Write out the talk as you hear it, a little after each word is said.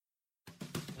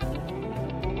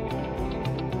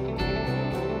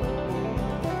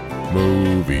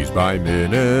Movies by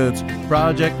Minutes,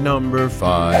 project number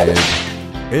 5.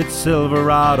 It's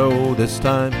Silverado this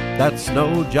time, that's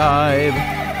no jive.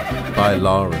 By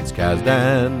Lawrence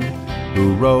Kasdan,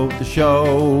 who wrote the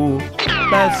show.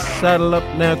 Let's saddle up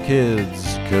now,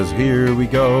 kids, 'cause here we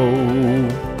go.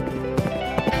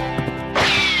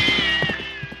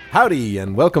 Howdy,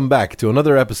 and welcome back to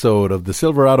another episode of the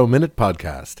Silverado Minute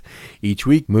Podcast. Each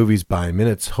week, Movies by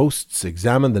Minutes hosts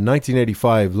examine the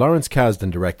 1985 Lawrence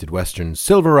Kasdan-directed western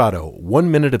Silverado, 1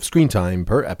 minute of screen time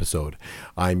per episode.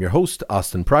 I'm your host,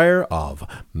 Austin Pryor of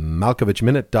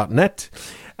MalkovichMinute.net,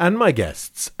 and my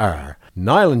guests are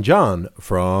Niall and John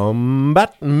from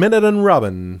Bat Minute and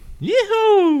Robin.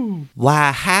 Yahoo!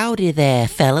 Why, howdy there,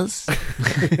 fellas.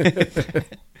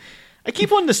 I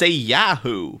keep wanting to say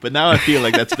Yahoo, but now I feel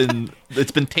like it's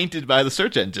been tainted by the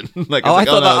search engine. I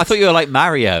thought you were like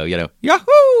Mario, you know.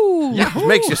 Yahoo! It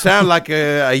makes you sound like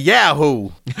a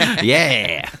Yahoo.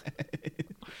 Yeah.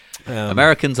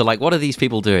 Americans are like, what are these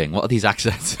people doing? What are these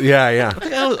accents? Yeah. I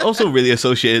think I was also really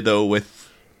associated though with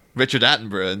Richard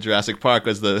Attenborough in Jurassic Park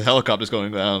as the helicopter's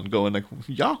going down, going like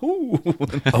Yahoo!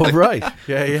 Oh, right.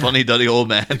 Yeah. Funny duddy old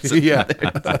man. Yeah.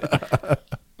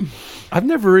 I've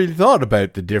never really thought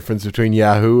about the difference between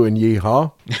Yahoo and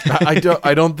Yeehaw.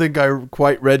 I don't think I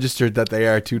quite registered that they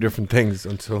are two different things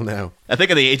until now. I think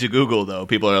in the age of Google though,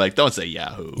 people are like, don't say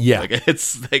Yahoo. Yeah. Like,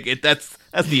 that's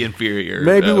the inferior.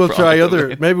 Maybe we'll try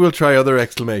other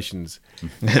exclamations.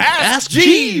 Ask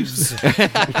Jeeves.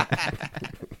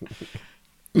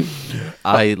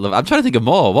 I'm trying to think of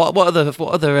more. What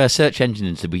other search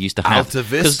engines did we used to have? Alta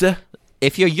Vista.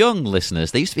 If you're young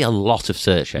listeners, there used to be a lot of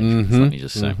search engines, let me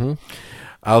just say.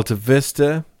 Alta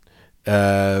Vista,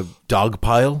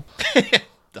 Dogpile.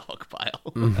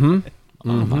 Dogpile. Oh,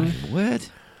 my word.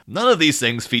 None of these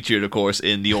things featured, of course,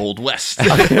 in the Old West,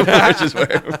 which is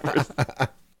where.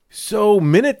 So,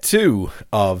 minute 2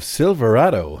 of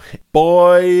Silverado.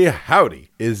 Boy,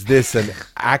 howdy, is this an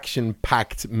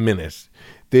action-packed minute.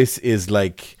 This is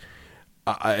like...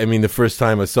 I mean, the first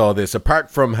time I saw this, apart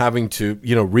from having to,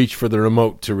 reach for the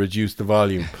remote to reduce the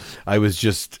volume, I was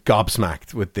just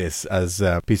gobsmacked with this as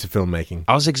a piece of filmmaking.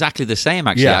 I was exactly the same,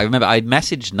 actually. Yeah. I remember I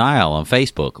messaged Niall on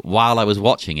Facebook while I was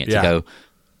watching it to Yeah. go,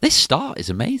 this start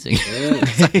is amazing.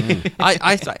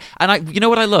 You know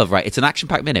what I love, right? It's an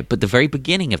action-packed minute, but the very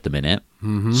beginning of the minute,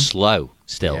 slow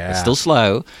still. Yeah. It's still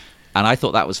slow. And I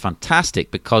thought that was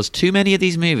fantastic because too many of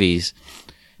these movies...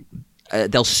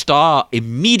 they'll start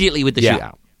immediately with the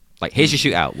shootout. Like, here's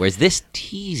your shootout. Whereas this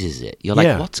teases it. You're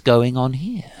like, what's going on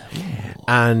here? Ooh.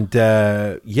 And,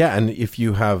 and if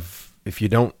you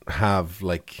don't have,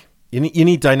 like... You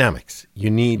need dynamics. You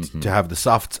need to have the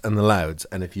softs and the louds.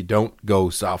 And if you don't go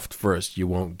soft first, you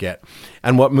won't get...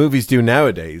 And what movies do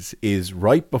nowadays is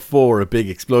right before a big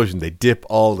explosion, they dip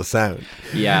all the sound.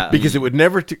 Yeah. Because it would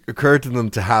never occur to them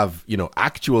to have,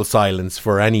 actual silence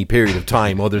for any period of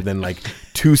time other than like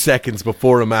 2 seconds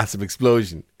before a massive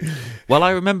explosion. Well,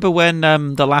 I remember when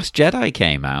The Last Jedi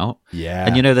came out. Yeah.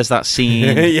 And there's that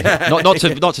scene... not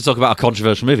to talk about a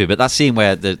controversial movie, but that scene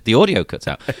where the audio cuts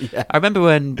out. Yeah. I remember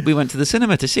when we went to the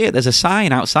cinema to see it, there's a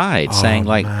sign outside saying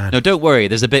like, no, don't worry,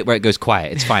 there's a bit where it goes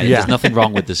quiet. It's fine. There's nothing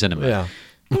wrong with the cinema. Yeah.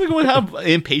 How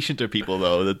impatient are people,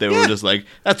 though, that they were just like,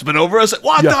 that's been over us.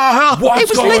 What the hell? It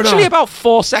was literally about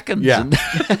 4 seconds. Yeah.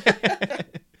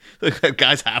 The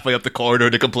guy's halfway up the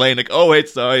corridor to complain, like, oh, wait,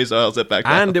 sorry, so I'll sit back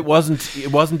down. And it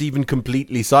wasn't even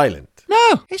completely silent.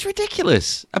 No, it's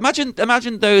ridiculous.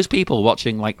 Imagine those people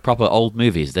watching like proper old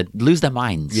movies that lose their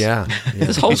minds. Yeah.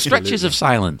 There's whole stretches of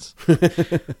silence.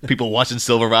 People watching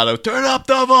Silverado, turn up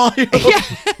the volume.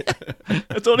 Yeah.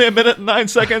 It's only 1 minute and 9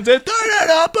 seconds in. Turn it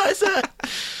up, I said.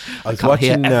 I was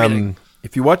watching,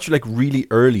 if you watch like really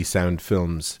early sound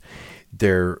films,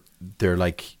 they're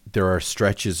like, there are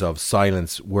stretches of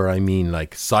silence where I mean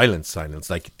like silence,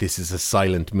 like this is a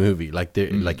silent movie, like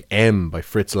like M by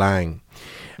Fritz Lang.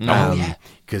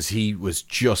 Because he was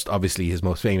just, obviously his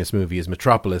most famous movie is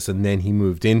Metropolis, and then he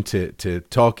moved into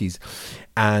talkies,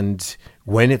 and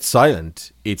when it's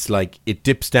silent, it's like it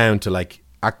dips down to like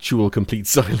actual complete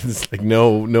silence, like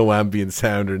no ambient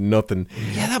sound or nothing.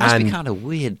 Yeah, that must be kind of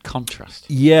weird contrast.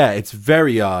 Yeah, it's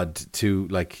very odd to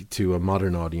a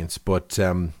modern audience, but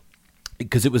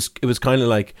because it was kind of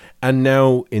like, and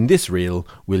now in this reel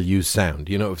we'll use sound,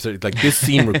 so like this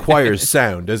scene requires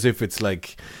sound, as if it's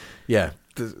like,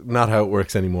 not how it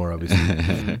works anymore, obviously.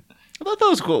 I thought that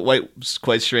was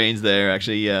quite strange there,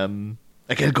 actually. Again,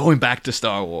 going back to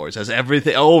Star Wars, as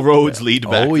everything, all roads lead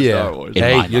back to Star Wars.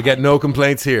 Hey, you'll get no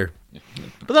complaints here.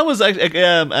 But that was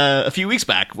a few weeks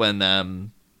back when,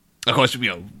 of course,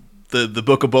 the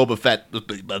Book of Boba Fett, by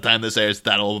the time this airs,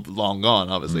 that all long gone,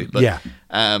 obviously. But, yeah.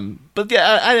 But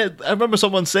yeah, I remember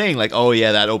someone saying, like, oh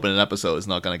yeah, that opening episode is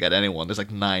not going to get anyone. There's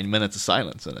like 9 minutes of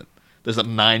silence in it. There's like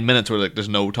 9 minutes where like there's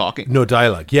no talking. No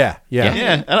dialogue. Yeah.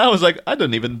 And I was like, I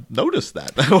didn't even notice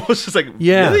that. I was just like,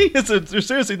 really? There's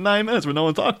seriously 9 minutes where no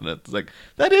one's talking. It's like,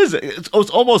 it's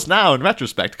almost now, in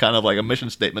retrospect, kind of like a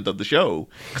mission statement of the show.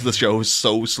 Because the show is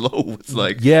so slow. It's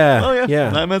like, 9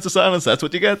 minutes of silence, that's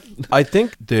what you get. I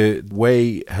think the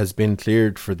way has been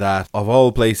cleared for that, of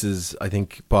all places, I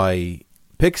think, by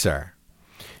Pixar.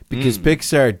 Because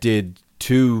Pixar did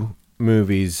 2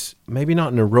 movies, maybe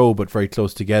not in a row, but very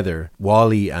close together,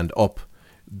 WALL-E and Up,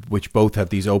 which both have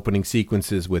these opening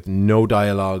sequences with no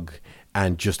dialogue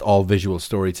and just all visual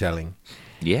storytelling.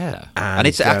 Yeah. And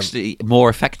it's actually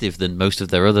more effective than most of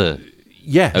their other...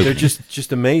 Yeah, they're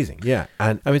just amazing. Yeah.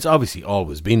 And I mean, it's obviously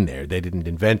always been there. They didn't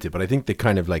invent it, but I think they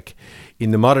kind of like,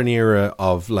 in the modern era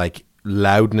of like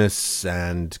loudness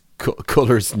and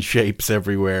colors and shapes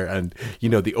everywhere, and you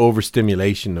know, the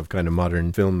overstimulation of kind of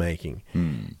modern filmmaking,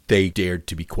 they dared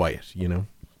to be quiet, you know.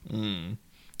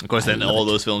 Of course, then all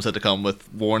those films had to come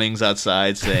with warnings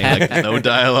outside saying like no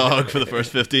dialogue for the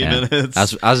first 15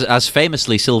 minutes. As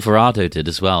famously Silverado did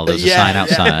as well. There's a sign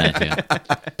outside.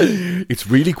 It's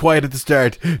really quiet at the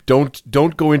start.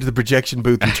 Don't go into the projection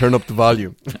booth and turn up the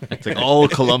volume. It's like all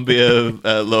Columbia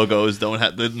logos don't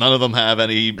have. None of them have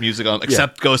any music on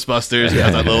except Ghostbusters.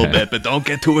 Has a little bit, but don't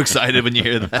get too excited when you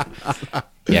hear that.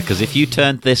 Yeah, because if you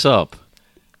turned this up,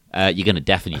 you're going to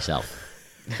deafen yourself.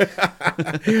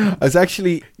 I was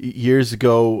actually, years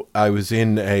ago, I was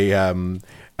in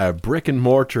a brick and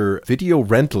mortar video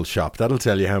rental shop. That'll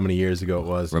tell you how many years ago it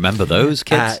was. Remember those,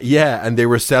 kids? Yeah, and they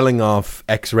were selling off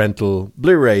X-Rental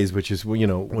Blu-rays, which is, you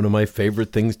know, one of my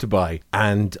favorite things to buy.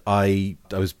 And I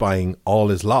was buying All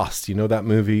Is Lost, you know, that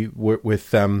movie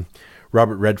with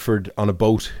Robert Redford on a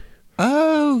boat.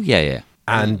 Oh, yeah.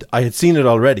 And I had seen it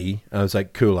already. And I was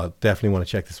like, cool, I'll definitely want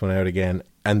to check this one out again.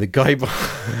 And the guy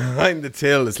behind the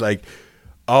till is like,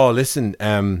 oh, listen, I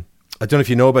don't know if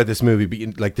you know about this movie,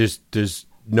 but like there's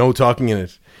no talking in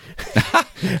it.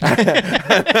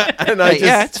 And I just,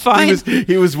 yeah, it's fine.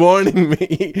 He was warning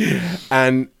me.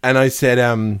 And I said,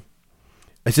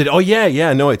 oh,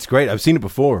 yeah, no, it's great. I've seen it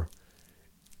before.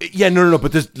 Yeah, no,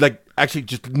 but there's like actually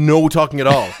just no talking at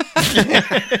all.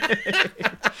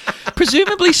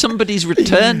 Presumably somebody's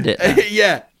returned it.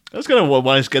 Yeah. I was going to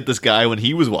want to get this guy when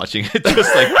he was watching it,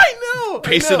 just like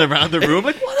pacing around the room,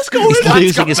 like, what is going on?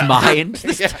 He's losing his mind.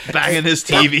 Banging his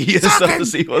TV and stuff to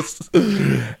see what's...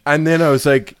 And then I was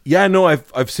like, yeah, no,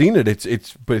 I've seen it.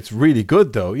 But it's really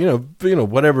good though. You know,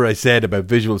 whatever I said about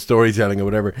visual storytelling or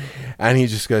whatever. And he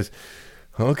just goes,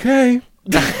 okay.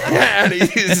 And he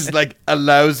just like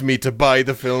allows me to buy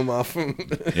the film off him.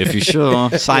 If you're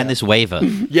sure, sign this waiver.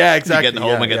 Yeah, exactly. You're getting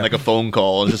home and getting like a phone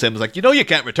call, and just him was like, you know, you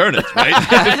can't return it,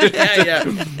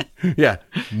 right? Yeah.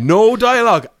 No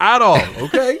dialogue at all.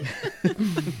 Okay.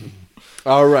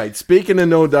 All right. Speaking of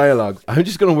no dialogue, I'm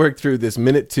just going to work through this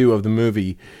minute 2 of the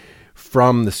movie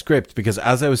from the script, because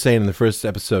as I was saying in the first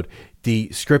episode, the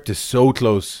script is so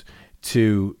close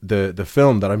to the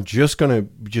film that I'm just going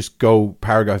to go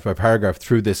paragraph by paragraph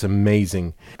through this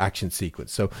amazing action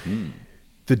sequence. So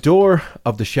the door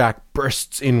of the shack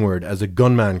bursts inward as a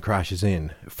gunman crashes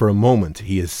in. For a moment,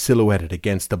 he is silhouetted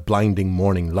against the blinding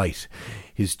morning light,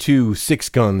 his 2 6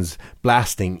 guns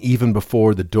blasting even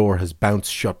before the door has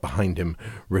bounced shut behind him,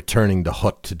 returning the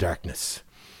hut to darkness.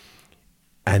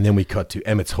 And then we cut to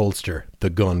Emmett's holster, the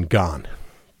gun gone.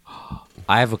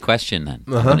 I have a question then.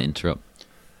 I'm going to interrupt.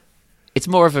 It's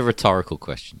more of a rhetorical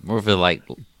question, more of a like,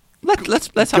 let's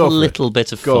have a little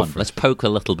bit of fun. Let's poke a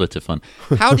little bit of fun.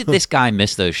 How did this guy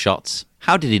miss those shots?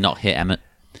 How did he not hit Emmett?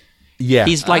 Yeah,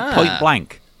 he's like point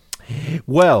blank.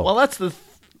 Well, that's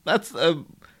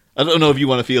I don't know if you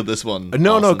want to field this one.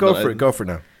 No, Austin, go for it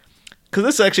now.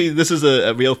 Because this is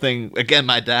a real thing. Again,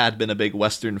 my dad been a big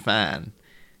Western fan.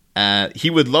 He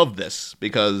would love this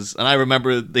because, and I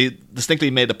remember they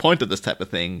distinctly made a point of this type of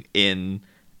thing in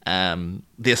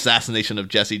the assassination of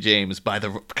Jesse James by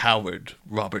the coward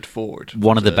Robert Ford.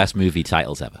 One of the best movie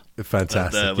titles ever.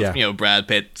 Fantastic, with, you know, Brad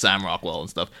Pitt, Sam Rockwell and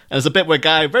stuff. And there's a bit where a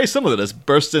guy, very similar to this,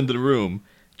 bursts into the room,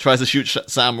 tries to shoot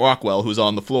Sam Rockwell, who's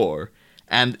on the floor,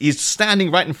 and he's standing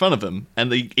right in front of him,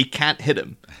 and he can't hit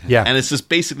him. Yeah. And it's just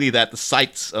basically that the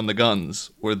sights on the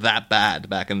guns were that bad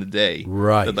back in the day.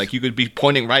 Right. That, like, you could be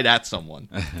pointing right at someone,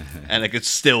 and it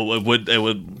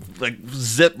would like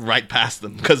zip right past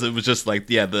them, because it was just like,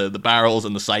 yeah, the barrels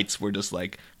and the sights were just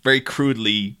like very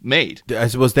crudely made. I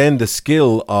suppose then the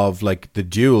skill of like the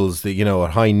duels that, you know,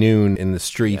 at high noon in the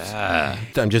streets.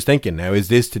 I'm just thinking now, is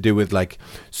this to do with like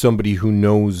somebody who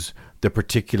knows the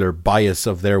particular bias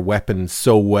of their weapon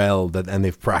so well and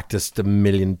they've practiced a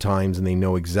million times and they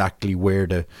know exactly where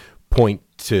to point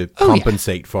to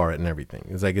compensate for it and everything.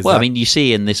 It's like, I mean, you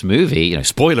see in this movie,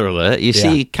 spoiler alert, you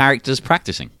see characters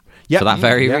practicing for that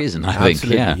very reason, I think.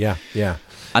 Yeah.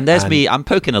 And there's me, I'm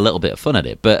poking a little bit of fun at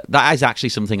it, but that is actually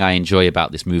something I enjoy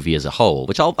about this movie as a whole,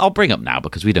 which I'll bring up now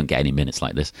because we don't get any minutes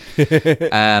like this.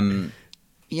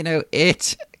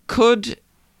 It could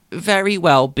very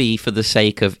well be for the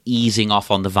sake of easing off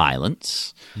on the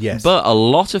violence. Yes. But a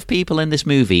lot of people in this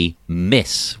movie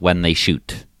miss when they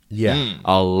shoot. Yeah.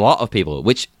 A lot of people,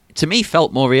 which to me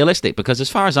felt more realistic because as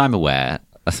far as I'm aware,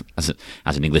 as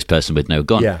an English person with no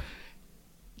gun,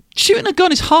 shooting a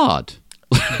gun is hard.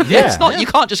 It's not, you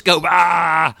can't just go,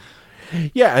 ah!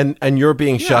 Yeah, and you're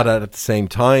being shot at the same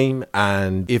time,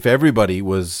 and if everybody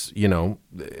was,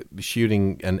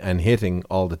 shooting and hitting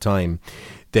all the time,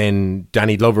 then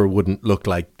Danny Glover wouldn't look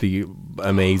like the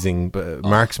amazing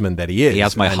marksman that he is. He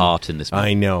has my heart in this movie.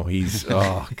 I know, he's,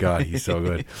 oh God, he's so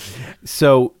good.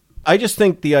 So I just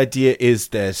think the idea is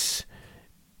that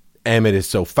Emmett is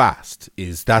so fast,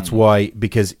 that's why,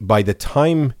 because by the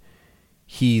time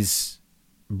he's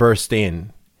burst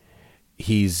in,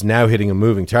 he's now hitting a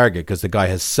moving target because the guy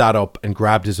has sat up and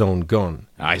grabbed his own gun.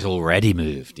 He's already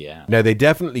moved, yeah. Now, they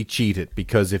definitely cheat it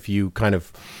because if you kind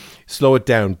of slow it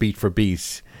down beat for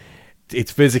beat,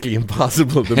 it's physically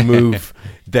impossible the move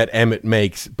that Emmett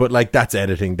makes. But, that's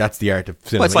editing. That's the art of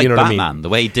cinema. Well, it's like Batman, what I mean? The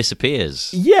way he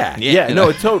disappears. Yeah.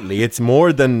 No, totally. It's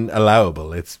more than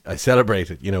allowable. I celebrate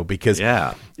it, because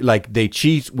they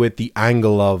cheat with the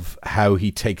angle of how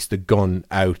he takes the gun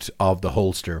out of the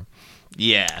holster.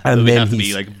 Yeah, and then have to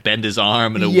be bend his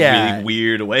arm in a really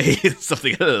weird way,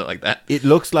 something like that. It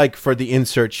looks like for the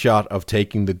insert shot of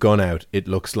taking the gun out, it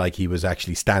looks like he was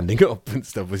actually standing up and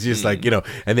stuff. It's just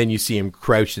and then you see him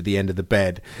crouched at the end of the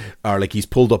bed, or he's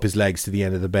pulled up his legs to the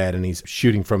end of the bed and he's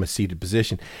shooting from a seated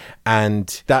position,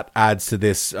 and that adds to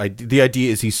this. The idea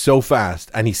is he's so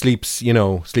fast and he sleeps,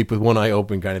 sleep with one eye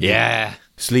open kind of thing. Yeah.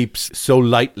 Sleeps so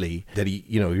lightly that he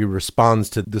responds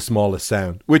to the smallest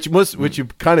sound, which is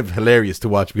kind of hilarious to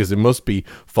watch because it must be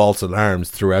false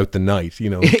alarms throughout the night.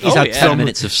 He's had 10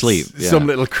 minutes of sleep. Some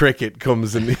little cricket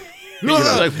comes and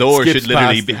the door should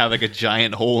literally have a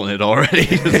giant hole in it already.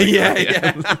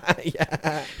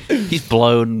 yeah. He's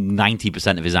blown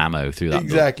 90% of his ammo through that.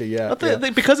 Exactly.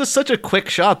 Door. Because it's such a quick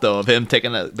shot though of him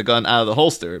taking the gun out of the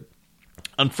holster.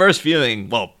 On first viewing,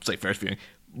 watching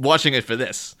it for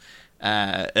this.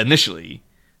 Initially,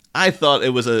 I thought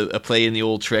it was a play in the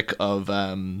old trick of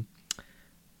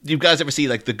you guys ever see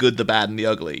The Good, the Bad, and the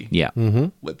Ugly? Yeah. Mm-hmm.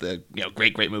 With the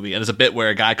great movie, and there's a bit where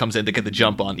a guy comes in to get the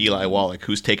jump on Eli Wallach,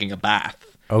 who's taking a bath.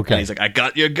 Okay. And he's like, "I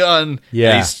got your gun." Yeah.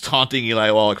 And he's taunting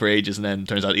Eli Wallach for ages, and then it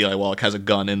turns out Eli Wallach has a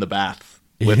gun in the bath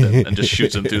with him and just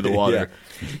shoots him through the water.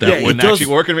 That wouldn't actually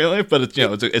work in real life, but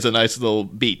it's a nice little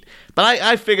beat. But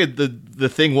I figured the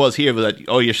thing was here was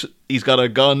that he's got a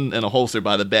gun in a holster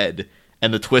by the bed,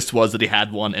 and the twist was that he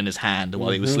had one in his hand while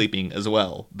he was sleeping as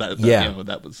well. That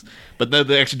was. But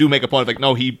they actually do make a point of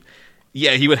no, he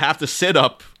would have to sit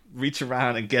up, reach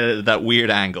around, and get it at that weird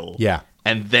angle. Yeah.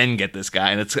 And then get this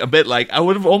guy, and it's a bit I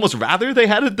would have almost rather they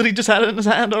had it that he just had it in his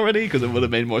hand already because it would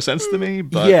have made more sense to me.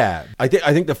 But I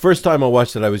think the first time I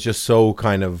watched it, I was just so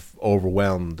kind of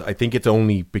overwhelmed. I think it's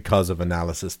only because of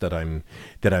analysis that I'm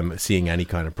seeing any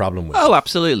kind of problem with. Oh,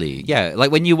 absolutely, yeah.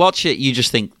 When you watch it, you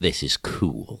just think this is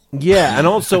cool. Yeah, and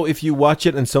also if you watch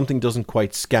it and something doesn't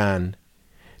quite scan,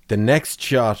 the next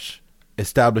shot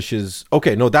establishes,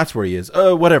 okay, no, that's where he is.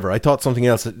 Whatever. I thought something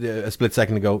else a split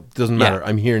second ago. Doesn't matter. Yeah.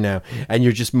 I'm here now. And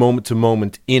you're just moment to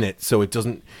moment in it. So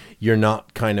you're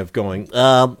not kind of going,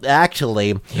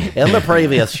 actually, in the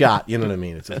previous shot. You know what I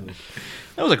mean? That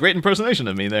was a great impersonation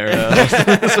of me there.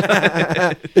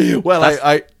 Well,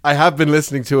 I have been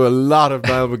listening to a lot of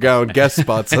Niall McGowan guest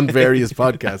spots on various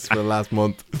podcasts for the last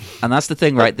month. And that's the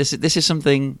thing, right? This is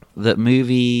something that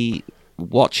movie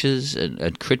watchers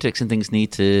and critics and things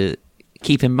need to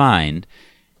keep in mind.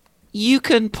 You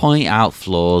can point out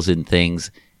flaws in things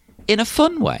in a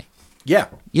fun way. Yeah.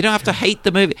 You don't have to hate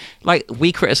the movie.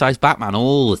 We criticize Batman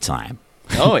all the time.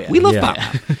 Oh yeah. We love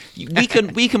Batman.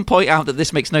 We can point out that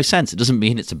this makes no sense. It doesn't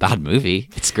mean it's a bad movie.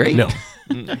 It's great.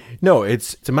 No,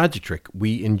 it's a magic trick.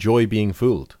 We enjoy being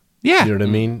fooled. Yeah. You know what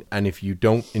I mean? And if you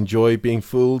don't enjoy being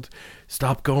fooled,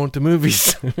 stop going to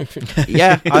movies.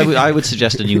 Yeah, I would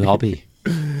suggest a new hobby.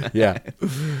 Yeah.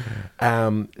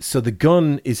 So the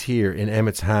gun is here in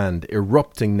Emmett's hand,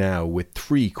 erupting now with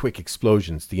 3 quick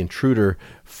explosions. The intruder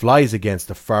flies against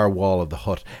the far wall of the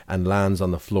hut and lands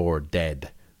on the floor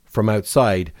dead. From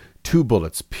outside, 2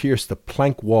 bullets pierce the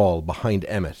plank wall behind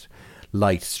Emmett,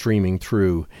 light streaming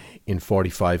through in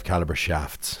 45 caliber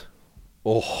shafts.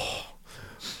 Oh,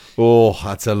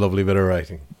 that's a lovely bit of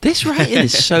writing. This writing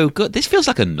is so good. This feels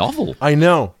like a novel. I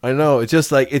know. It's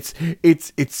just like it's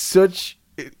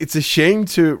a shame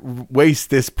to waste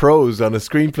this prose on a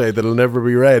screenplay that'll never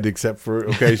be read except for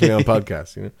occasionally on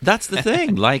podcasts. You know? That's the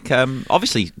thing. Like,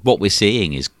 obviously, what we're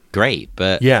seeing is great,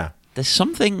 but there's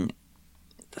something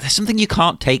you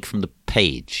can't take from the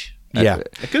page. Yeah,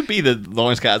 it could be that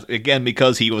Lawrence Kasdan, again,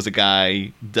 because he was a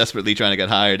guy desperately trying to get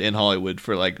hired in Hollywood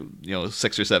for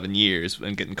 6 or 7 years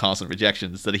and getting constant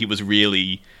rejections, that he was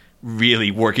really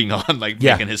working on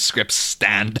making his script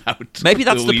stand out. Maybe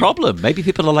that's the problem. Maybe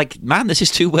people are like, man, this is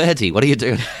too wordy. What are you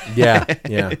doing? Yeah.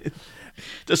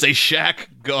 Just say Shaq,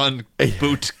 gun,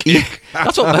 boot, kick.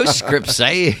 That's what most scripts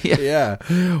say. Yeah.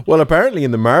 Well, apparently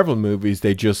in the Marvel movies,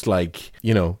 they just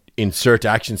insert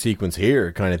action sequence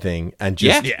here kind of thing, and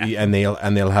just and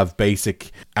they'll have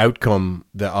basic outcome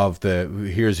of the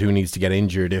here's who needs to get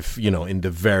injured if in the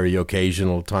very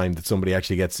occasional time that somebody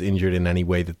actually gets injured in any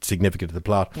way that's significant to the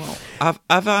plot. Well,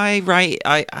 have I right?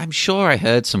 I'm sure I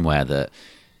heard somewhere that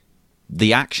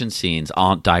the action scenes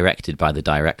aren't directed by the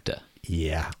director.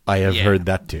 Yeah, I have heard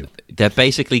that too. They're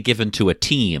basically given to a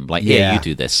team. Here, you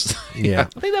do this. Yeah,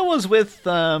 I think that was with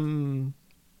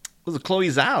was it Chloe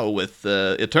Zhao with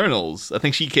Eternals? I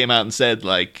think she came out and said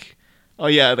oh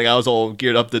yeah, I was all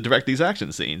geared up to direct these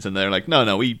action scenes, and they're like,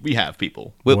 no, we have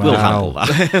people. We'll handle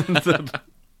that.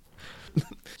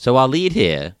 So our lead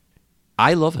here,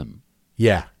 I love him.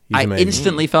 Yeah, I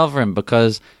instantly fell for him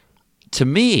because, to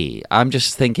me, I'm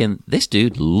just thinking this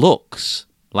dude looks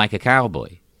like a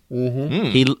cowboy.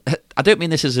 Mm-hmm. I don't mean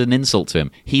this as an insult to him.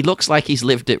 He looks like he's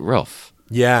lived it rough.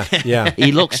 Yeah.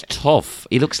 He looks tough.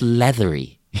 He looks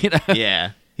leathery.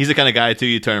 Yeah. He's the kind of guy too.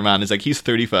 You turn around, he's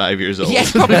 35 years old.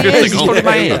 Yes, probably is. He's probably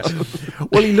my age.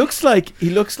 Well, he looks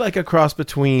like a cross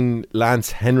between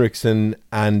Lance Henriksen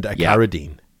and a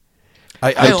Carradine.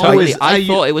 I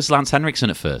thought it was Lance Henriksen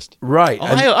at first. Right.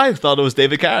 I thought it was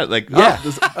David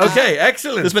Carradine. Okay,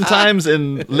 excellent. There's been times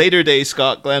in later day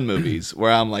Scott Glenn movies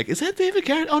where I'm like, is that David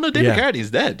Carradine? Oh no, David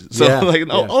Carradine's dead. So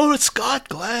it's Scott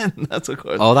Glenn. That's of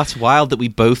course. Oh, that's wild that we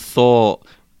both thought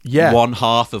one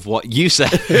half of what you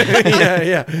said.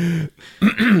 Yeah.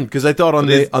 Because I thought on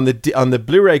the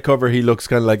Blu-ray cover he looks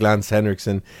kind of like Lance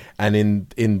Henriksen, and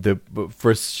in the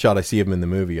first shot I see him in the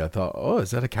movie, I thought, oh, is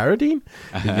that a Carradine?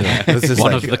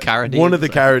 One of the Carradines. One of the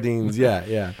Carradines.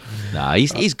 Yeah. Nah,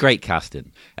 he's great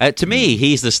casting. To me,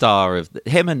 he's the star of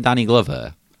him and Danny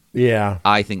Glover. Yeah,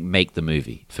 I think make the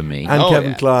movie for me, and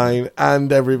Kevin Kline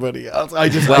and everybody else. I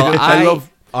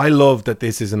love that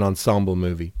this is an ensemble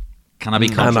movie. Can I be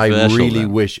controversial? And I really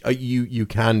wish you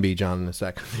can be, John, in a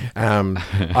sec.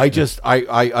 I just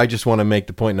want to make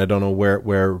the point, and I don't know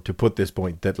where to put this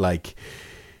point, that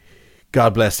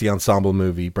God bless the ensemble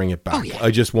movie, bring it back. Oh, yeah.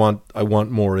 I want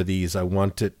more of these. I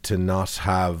want it to not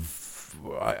have.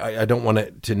 I don't want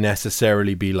it to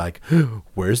necessarily be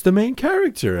where's the main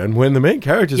character? And when the main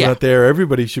character's not there,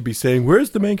 everybody should be saying,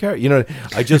 where's the main character?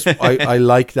 I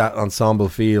like that ensemble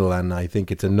feel, and I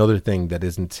think it's another thing that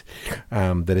isn't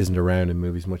around in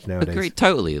movies much nowadays. Agreed,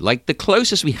 totally. The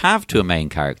closest we have to a main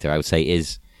character, I would say,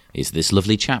 is this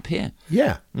lovely chap here.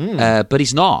 Yeah. But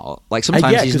he's not.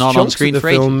 Sometimes he's not on screen for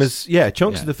ages.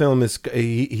 Chunks of the film is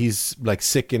he's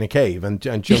sick in a cave, and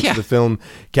chunks of the film,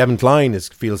 Kevin Kline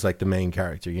feels like the main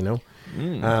character,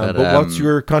 But what's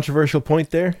your controversial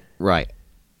point there? Right.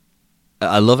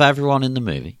 I love everyone in the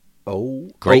movie. Oh.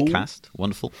 Great cast.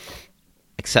 Wonderful.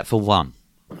 Except for one.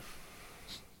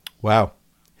 Wow.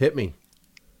 Hit me.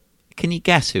 Can you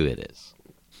guess who it is?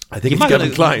 I think it's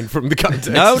Kevin Kline from the context.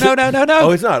 No.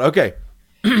 Oh, it's not? Okay.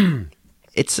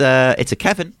 It's a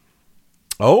Kevin.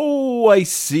 Oh, I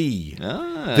see.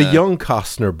 The young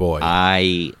Costner boy.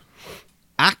 I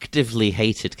actively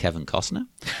hated Kevin Costner.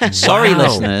 Sorry,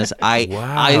 listeners.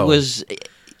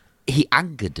 He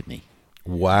angered me.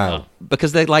 Wow.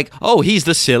 Because they're he's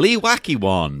the silly, wacky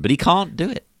one, but he can't do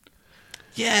it.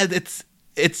 Yeah,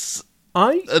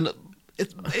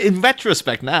 in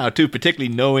retrospect now, too,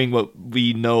 particularly knowing what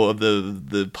we know of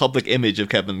the public image of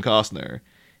Kevin Costner,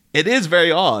 it is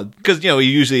very odd because he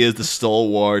usually is the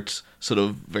stalwart, sort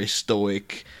of very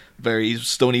stoic, very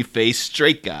stony-faced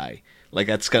straight guy.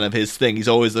 That's kind of his thing. He's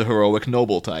always the heroic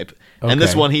noble type. Okay. And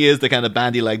this one, he is the kind of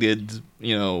bandy-legged,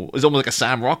 is almost like a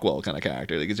Sam Rockwell kind of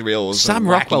character. He's a real Sam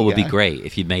Rockwell would be great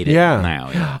if you made it now.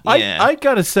 Yeah. I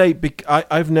gotta say,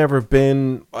 I've never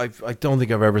been. I don't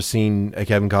think I've ever seen a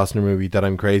Kevin Costner movie that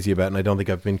I'm crazy about, and I don't think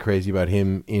I've been crazy about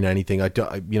him in anything. I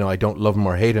don't love him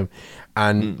or hate him,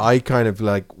 and I kind of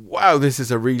wow, this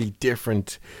is a really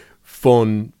different,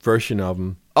 fun version of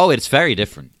him Oh, it's very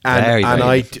different. Very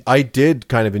different. I did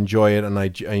kind of enjoy it, and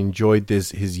I enjoyed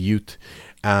his youth,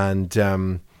 and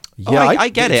I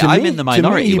get it. I'm in the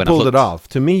minority. To me, he pulled it off.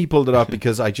 To me, he pulled it off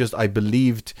because I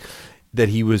believed that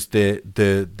he was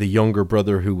the younger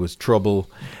brother who was trouble,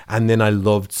 and then I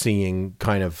loved seeing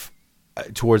kind of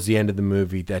towards the end of the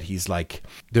movie that he's like,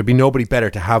 there'd be nobody better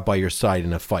to have by your side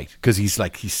in a fight, because he's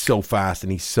so fast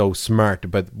and he's so smart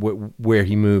about where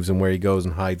he moves and where he goes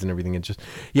and hides and everything. And just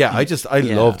I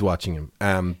loved watching him.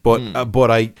 But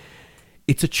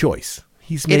it's a choice.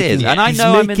 It is, and I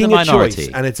know I'm in the minority,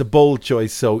 choice, and it's a bold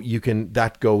choice. So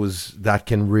that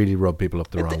can really rub people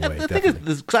up the wrong way. The thing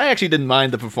is, because I actually didn't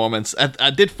mind the performance, I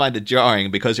did find it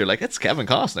jarring because you're like, it's Kevin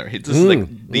Costner. It's just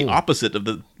like the opposite of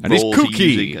the and he's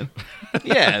kooky.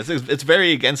 Yeah, it's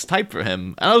very against type for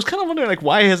him, and I was kind of wondering, like,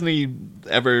 why hasn't he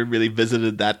ever really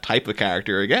visited that type of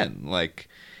character again? Like,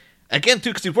 again,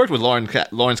 too, because he's worked with Lawrence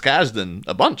Kasdan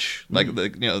a bunch. Like,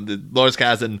 the Lawrence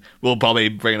Kasdan, we'll probably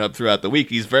bring it up throughout the week.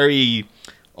 He's very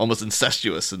almost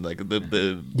incestuous, and like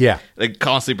like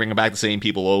constantly bringing back the same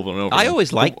people over and over. I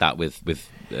always like that with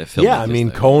films. Yeah, I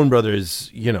mean, Coen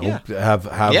Brothers, have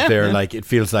their like, it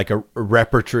feels like a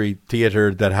repertory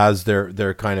theater that has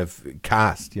their kind of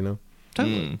cast,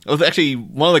 Totally. Well, actually,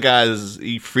 one of the guys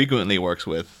he frequently works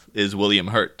with is William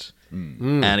Hurt.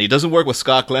 And he doesn't work with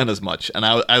Scott Glenn as much. And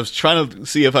I was trying to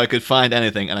see if I could find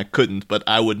anything, and I couldn't, but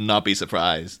I would not be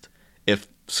surprised if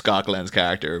Scott Glenn's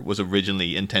character was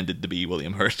originally intended to be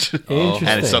William Hurt.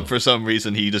 And for some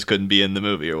reason he just couldn't be in the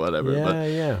movie or whatever.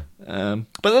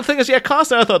 But the thing is,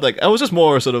 Costner, I thought, like, I was just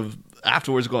more sort of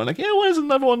afterwards going like, why isn't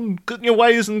everyone, why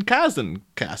isn't Kasdan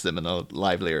cast him in a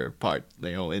livelier part,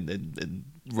 in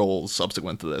roles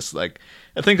subsequent to this? Like,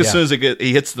 I think as soon as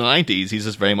he hits the 90s, he's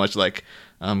just very much like,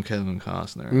 I'm Kevin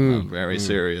Costner. I'm very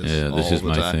serious. Yeah, this is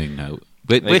my thing now.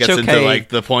 Which gets into like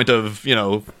the point of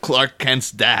Clark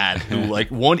Kent's dad, who like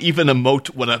won't even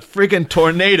emote when a friggin'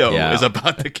 tornado is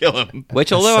about to kill him.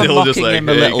 Which, although I'm mocking him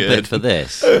a little bit for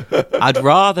this, I'd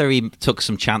rather he took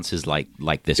some chances like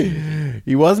this movie.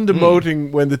 He wasn't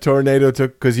emoting when the tornado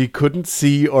took, because he couldn't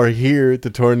see or hear the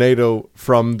tornado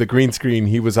from the green screen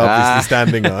he was obviously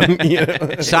standing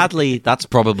on. Sadly, that's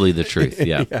probably the truth.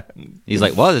 Yeah. He's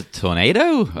like, what, a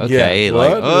tornado? Okay,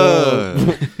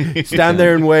 stand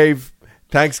there and wave.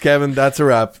 Thanks, Kevin. That's a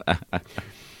wrap.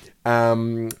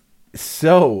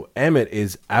 So Emmett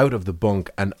is out of the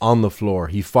bunk and on the floor.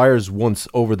 He fires once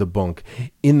over the bunk.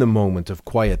 In the moment of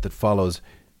quiet that follows,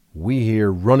 we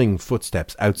hear running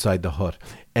footsteps outside the hut.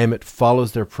 Emmett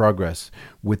follows their progress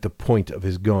with the point of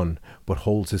his gun, but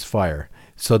holds his fire.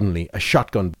 Suddenly, a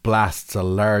shotgun blasts a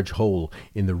large hole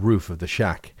in the roof of the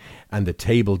shack, and the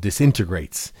table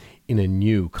disintegrates in a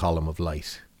new column of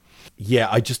light. Yeah,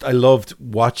 I loved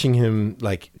watching him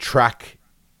like track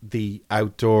the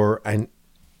outdoor, and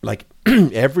like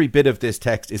every bit of this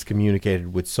text is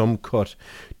communicated with some cut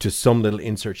to some little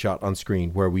insert shot on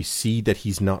screen where we see that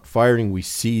he's not firing, we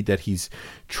see that he's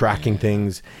tracking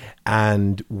things,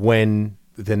 and when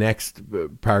the next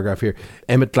paragraph here,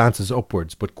 Emmett glances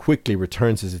upwards but quickly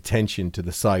returns his attention to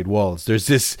the side walls. There's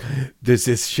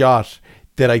this shot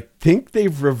that I think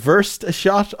they've reversed a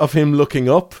shot of him looking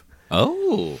up.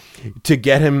 Oh. To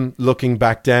get him looking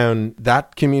back down.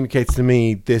 That communicates to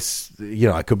me this,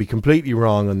 I could be completely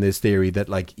wrong on this theory that,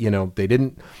 like, they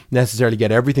didn't necessarily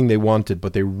get everything they wanted,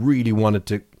 but they really wanted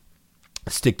to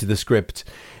stick to the script.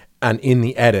 And in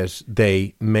the edit,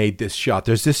 they made this shot.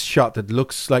 There's this shot that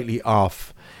looks slightly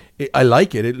off. I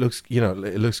like it. It looks,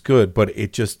 it looks good, but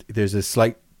there's a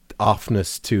slight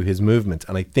offness to his movement.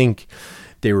 And I think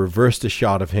they reversed a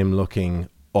shot of him looking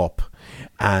up.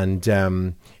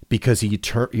 And, because he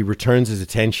returns his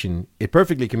attention, it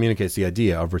perfectly communicates the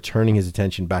idea of returning his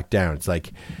attention back down. It's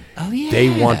like,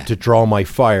 they want to draw my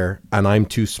fire, and I'm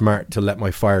too smart to let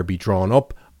my fire be drawn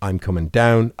up. I'm coming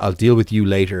down. I'll deal with you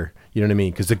later. You know what I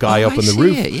mean? Because the guy up on the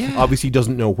roof obviously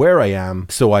doesn't know where I am,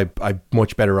 so I'm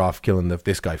much better off killing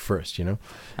this guy first, And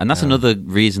that's another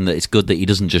reason that it's good that he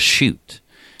doesn't just shoot.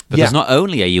 Because not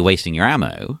only are you wasting your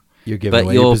ammo, you're giving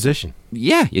away your position.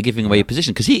 Yeah, you're giving away your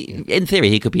position. Because in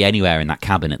theory, he could be anywhere in that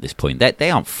cabin at this point.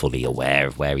 They aren't fully aware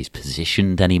of where he's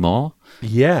positioned anymore.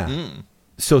 Yeah.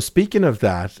 So speaking of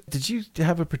that, did you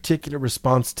have a particular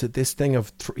response to this thing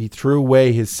of he threw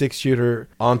away his 6-shooter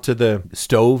onto the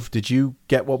stove? Did you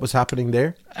get what was happening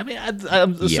there? I mean,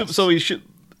 so he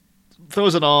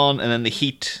throws it on, and then the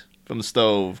heat from the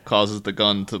stove causes the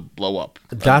gun to blow up.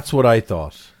 That's what I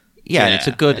thought. Yeah, and it's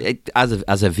a good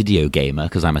as a video gamer,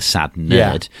 because I'm a sad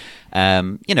nerd.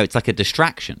 It's like a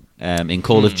distraction. In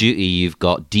Call of Duty, you've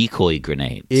got decoy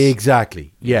grenades.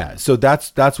 Exactly. Yeah. So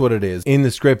that's what it is. In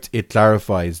the script, it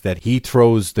clarifies that he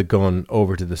throws the gun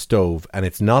over to the stove, and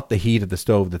it's not the heat of the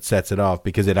stove that sets it off,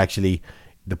 because it actually,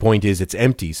 the point is, it's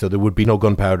empty, so there would be no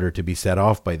gunpowder to be set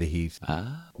off by the heat.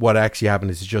 What actually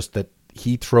happened is just that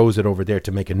he throws it over there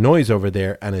to make a noise over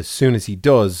there, and as soon as he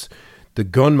does, the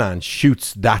gunman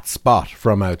shoots that spot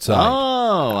from outside.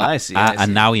 Oh, I see.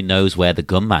 And now he knows where the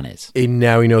gunman is. And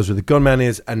now he knows where the gunman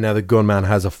is, and now the gunman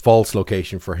has a false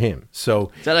location for him. So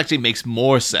that actually makes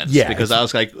more sense. Yeah, because I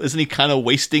was like, isn't he kind of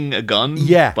wasting a gun?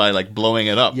 Yeah. By like blowing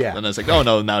it up? Yeah. And it's like, oh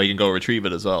no, now he can go retrieve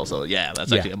it as well. So yeah,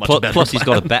 that's actually a much better Plus, plan. he's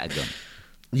got a better gun.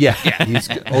 Yeah.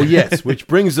 Oh yes, which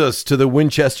brings us to the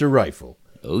Winchester rifle.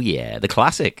 Oh yeah, the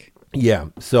classic. Yeah,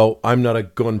 so I'm not a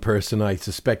gun person. I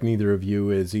suspect neither of you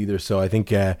is either. So I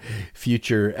think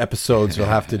future episodes will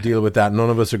have to deal with that. None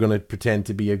of us are going to pretend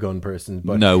to be a gun person.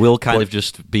 But no, we'll kind of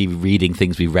just be reading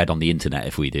things we read on the internet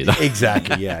if we do that.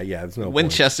 Exactly. Yeah. There's no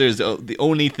Winchester is the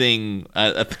only thing,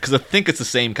 because I think it's the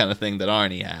same kind of thing that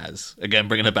Arnie has. Again,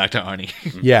 bringing it back to Arnie.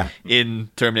 Yeah.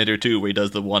 In Terminator 2, where he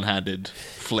does the one-handed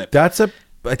flip. I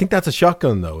think that's a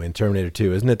shotgun though in Terminator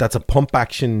 2, isn't it? That's a pump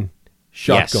action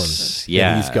shotgun. Yes,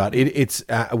 yeah. He's got it's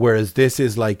whereas this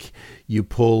is like you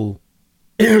pull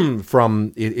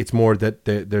from it's more that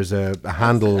there's a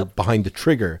handle behind the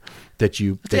trigger that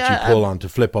you pull on to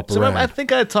flip up around. I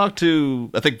think I talked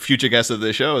to future guest of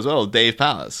the show as well, Dave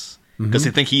Pallas, because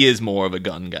I think he is more of a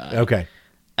gun guy. Okay.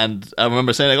 And I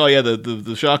remember saying, like, oh yeah,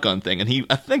 the shotgun thing, and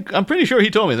I'm pretty sure he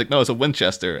told me, he's like, no, it's a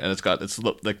Winchester, and it's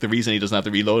like the reason he doesn't have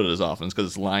to reload it as often is because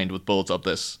it's lined with bullets up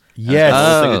this.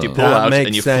 Yes, thing that you pull out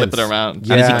and you flip it around.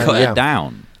 Yeah, and does he cut it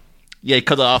down? Yeah, he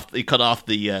cut off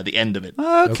the end of it.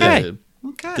 Okay.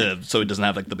 So it doesn't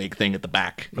have like the big thing at the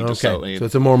back. So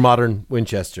it's a more modern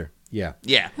Winchester. Yeah.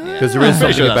 Because there is Pretty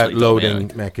something sure about that's what he told me,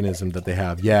 loading mechanism that they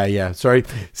have. Yeah. Sorry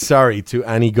to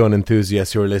any gun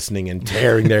enthusiasts who are listening and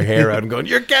tearing their hair out and going,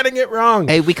 "You're getting it wrong."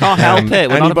 Hey, we can't help it.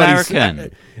 We're not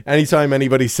American. Anytime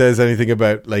anybody says anything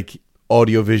about like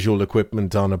audiovisual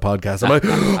equipment on a podcast, I'm like,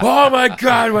 "Oh my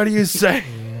god, what are you saying?"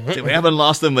 See, we haven't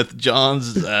lost them with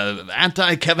John's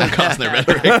anti-Kevin Costner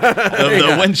rhetoric.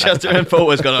 The Winchester info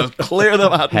is going to clear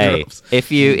them out. Hey,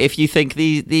 if you think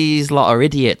these lot are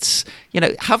idiots,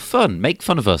 have fun, make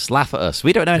fun of us, laugh at us.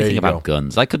 We don't know anything about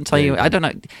guns. I couldn't tell you. I don't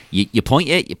know. You point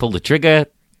it, you pull the trigger.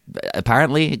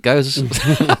 Apparently, it goes.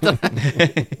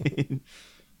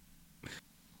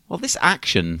 Well, this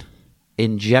action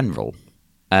in general,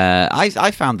 I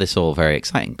found this all very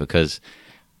exciting because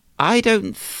I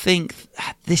don't think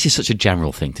this is such a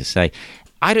general thing to say.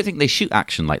 I don't think they shoot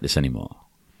action like this anymore.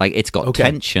 Like, it's got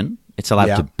tension. It's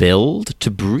allowed to build, to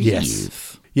breathe.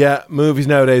 Yes. Yeah, movies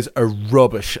nowadays are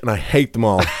rubbish, and I hate them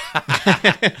all.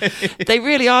 They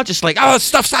really are just like, oh,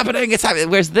 stuff's happening. It's happening.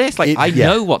 Whereas this, like, I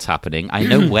know what's happening. I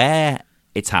know where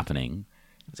it's happening.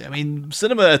 I mean,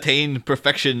 cinema attained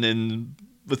perfection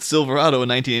with Silverado in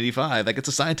 1985. Like, it's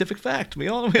a scientific fact. We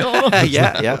all know this.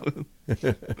 Yeah.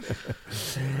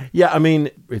 Yeah, I mean,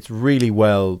 it's really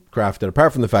well crafted.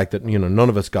 Apart from the fact that, none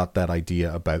of us got that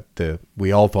idea about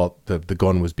we all thought the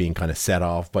gun was being kind of set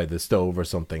off by the stove or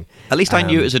something. At least I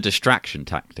knew it was a distraction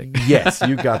tactic. Yes,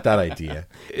 you got that idea.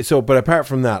 So, but apart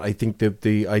from that, I think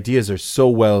the ideas are so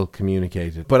well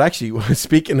communicated. But actually,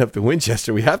 speaking of the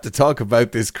Winchester, we have to talk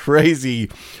about this crazy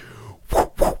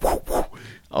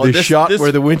shot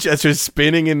where the Winchester's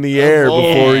spinning in the air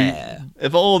before he...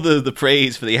 If all the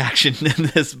praise for the action in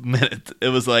this minute, it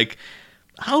was like,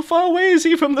 how far away is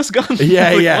he from this gun?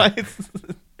 Yeah.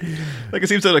 Like, it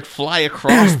seems to fly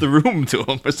across the room to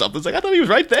him or something. It's like, I thought he was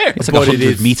right there. It's like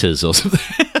 100 meters or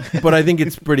something. But I think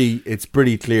it's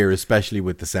pretty clear, especially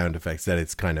with the sound effects, that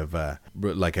it's kind of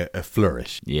like a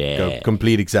flourish. Yeah.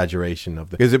 Complete exaggeration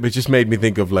of because it just made me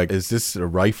think of like, is this a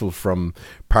rifle from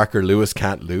Parker Lewis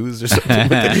Can't Lose or something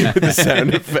with the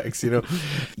sound effects,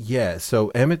 Yeah, so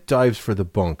Emmett dives for the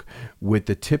bunk. With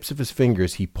the tips of his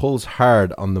fingers, he pulls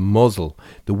hard on the muzzle.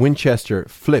 The Winchester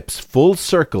flips full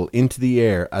circle into the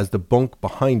air as the bunk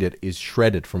behind it is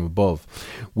shredded from above.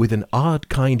 With an odd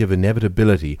kind of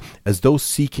inevitability, as though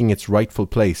seeking its rightful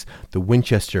place, the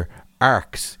Winchester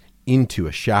arcs into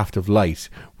a shaft of light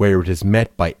where it is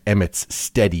met by Emmett's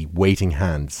steady, waiting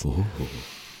hands. Ooh.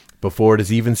 Before it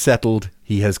is even settled,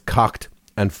 he has cocked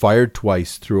and fired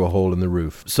twice through a hole in the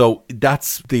roof. So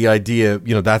that's the idea,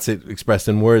 that's it expressed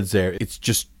in words there. It's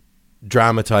just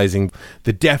dramatizing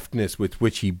the deftness with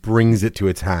which he brings it to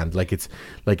its hand, like it's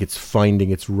finding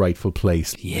its rightful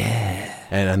place. Yeah.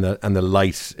 And the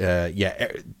light,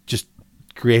 just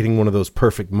creating one of those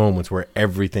perfect moments where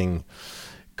everything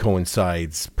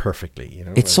coincides perfectly. You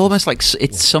know, it's almost like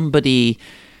it's somebody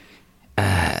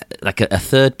like a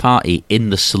third party in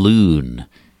the saloon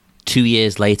 2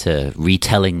 years later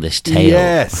retelling this tale.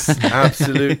 Yes,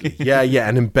 absolutely. Yeah,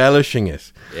 and embellishing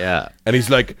it. Yeah. And he's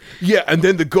like, yeah, and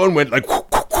then the gun went like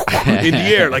in the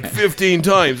air like 15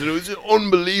 times, and it was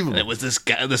unbelievable. And it was this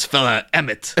guy, this fella,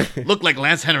 Emmett. Looked like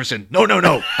Lance Henriksen. No.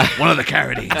 One of the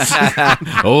Carradines.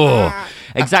 Oh,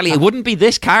 exactly. It wouldn't be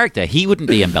this character. He wouldn't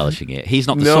be embellishing it. He's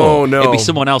not the No, sort. no. It'd be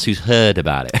someone else who's heard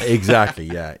about it. Exactly,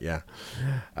 yeah.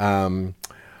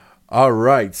 All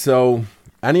right, so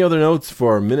any other notes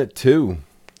for minute 2?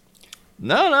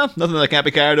 No, nothing that can't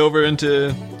be carried over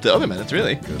into the other minutes,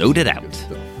 really. Load it out.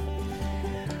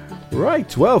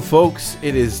 Right, well, folks,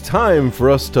 it is time for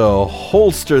us to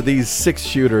holster these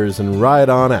 6-shooters and ride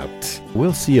on out.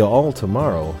 We'll see you all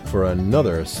tomorrow for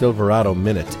another Silverado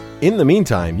Minute. In the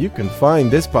meantime, you can find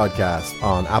this podcast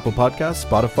on Apple Podcasts,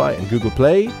 Spotify, and Google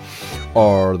Play,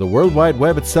 or the World Wide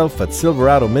Web itself at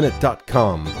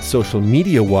silveradominute.com. Social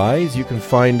media-wise, you can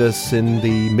find us in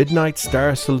the Midnight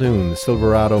Star Saloon, the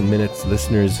Silverado Minutes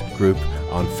listeners group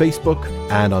on Facebook,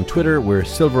 and on Twitter, we're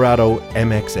Silverado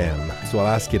MXM. So I'll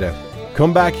ask you to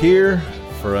come back here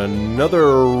for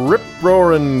another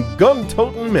rip-roaring,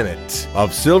 gun-toting minute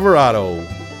of Silverado.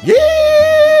 Yeah!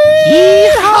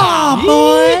 Yeehaw,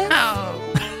 boy!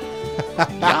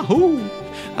 Yahoo!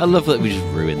 I love that we just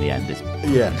ruined the end.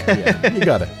 Yeah, you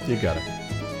got it.